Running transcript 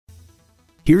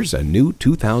Here's a new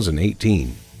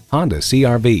 2018 Honda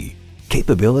CR-V.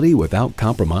 Capability without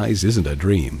compromise isn't a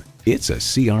dream. It's a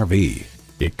CR-V.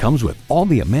 It comes with all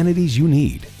the amenities you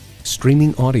need.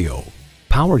 Streaming audio,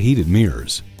 power heated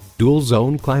mirrors, dual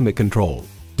zone climate control,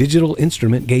 digital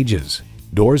instrument gauges,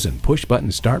 doors and push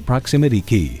button start proximity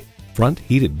key, front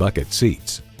heated bucket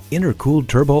seats, intercooled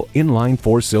turbo inline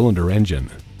 4-cylinder engine,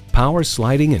 power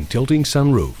sliding and tilting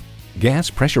sunroof, gas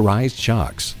pressurized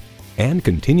shocks, and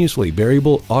continuously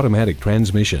variable automatic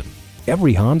transmission.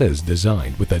 Every Honda is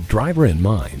designed with the driver in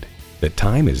mind. The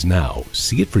time is now.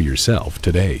 See it for yourself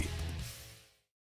today.